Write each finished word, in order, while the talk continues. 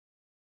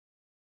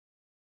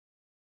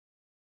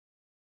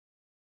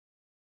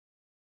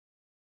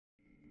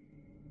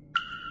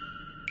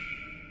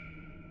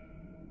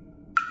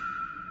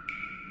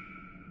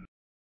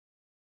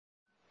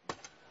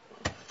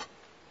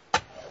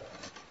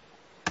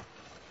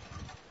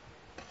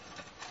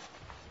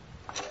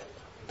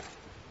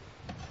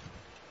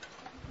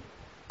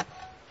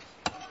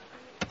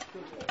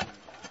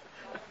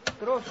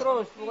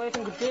Terus, pokoknya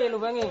yang gede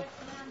lubangnya.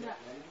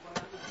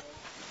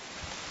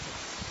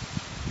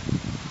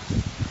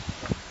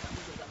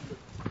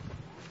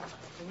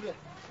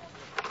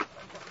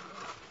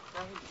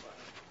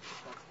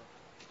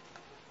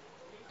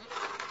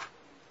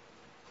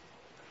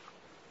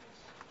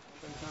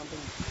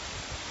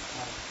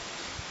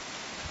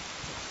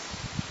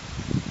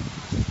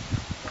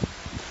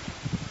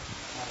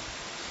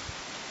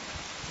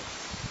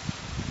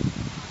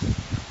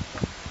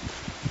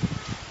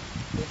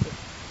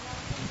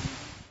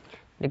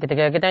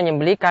 Ketika kita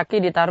nyembeli,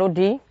 kaki ditaruh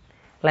di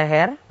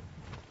leher.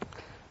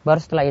 Baru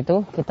setelah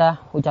itu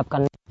kita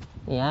ucapkan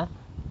ya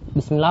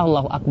Bismillah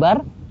Allahu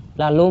Akbar,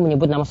 lalu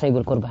menyebut nama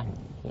sahibul kurban.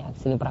 Ya,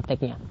 sini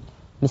prakteknya.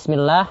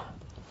 Bismillah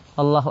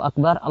Allahu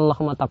Akbar,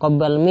 Allahumma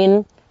taqabbal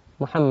min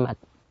Muhammad.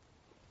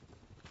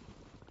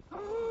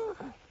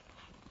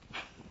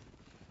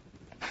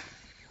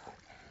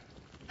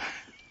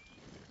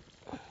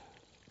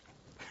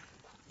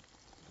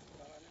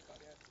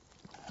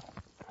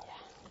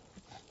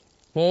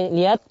 Nih,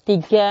 lihat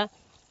 3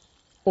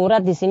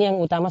 urat di sini yang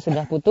utama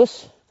sudah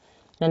putus.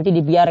 Nanti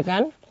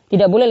dibiarkan,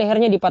 tidak boleh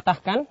lehernya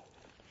dipatahkan.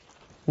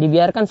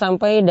 Dibiarkan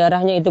sampai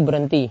darahnya itu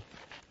berhenti.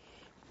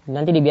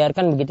 Nanti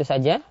dibiarkan begitu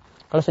saja.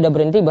 Kalau sudah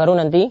berhenti baru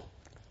nanti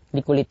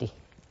dikuliti.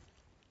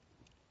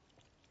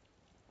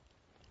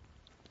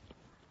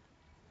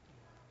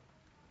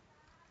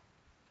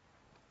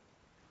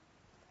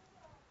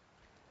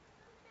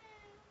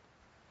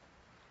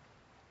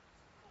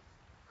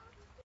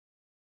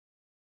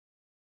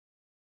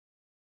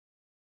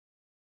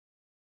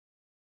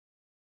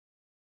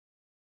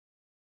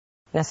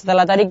 Nah,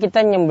 setelah tadi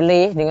kita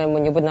nyembelih dengan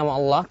menyebut nama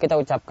Allah, kita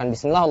ucapkan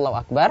Bismillah Allahu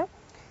Akbar.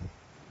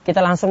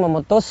 Kita langsung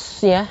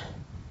memutus ya.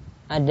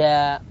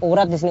 Ada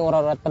urat di sini,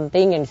 urat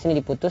penting yang di sini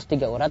diputus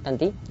 3 urat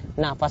nanti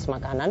nafas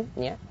makanan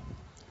ya.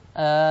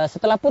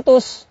 Setelah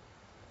putus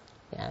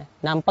ya,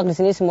 nampak di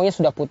sini semuanya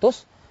sudah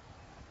putus.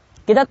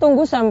 Kita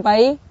tunggu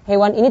sampai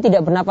hewan ini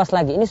tidak bernapas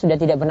lagi. Ini sudah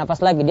tidak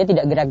bernapas lagi, dia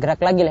tidak gerak-gerak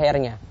lagi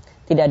lehernya.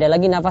 Tidak ada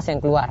lagi nafas yang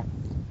keluar.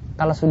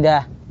 Kalau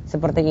sudah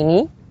seperti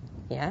ini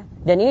ya,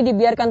 dan ini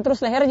dibiarkan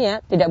terus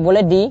lehernya, tidak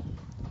boleh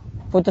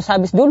diputus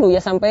habis dulu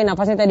ya sampai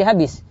nafasnya tadi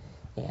habis.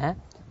 Ya,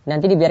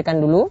 nanti dibiarkan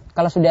dulu.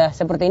 Kalau sudah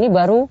seperti ini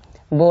baru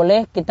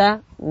boleh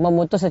kita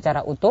memutus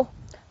secara utuh,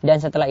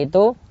 dan setelah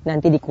itu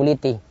nanti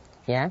dikuliti.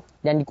 Ya,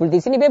 dan dikuliti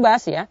di sini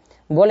bebas ya.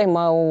 Boleh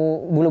mau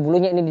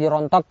bulu-bulunya ini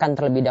dirontokkan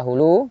terlebih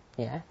dahulu,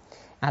 ya,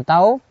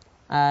 atau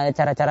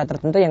cara-cara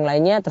tertentu yang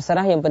lainnya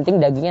terserah. Yang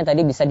penting dagingnya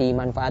tadi bisa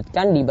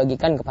dimanfaatkan,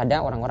 dibagikan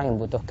kepada orang-orang yang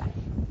membutuhkan.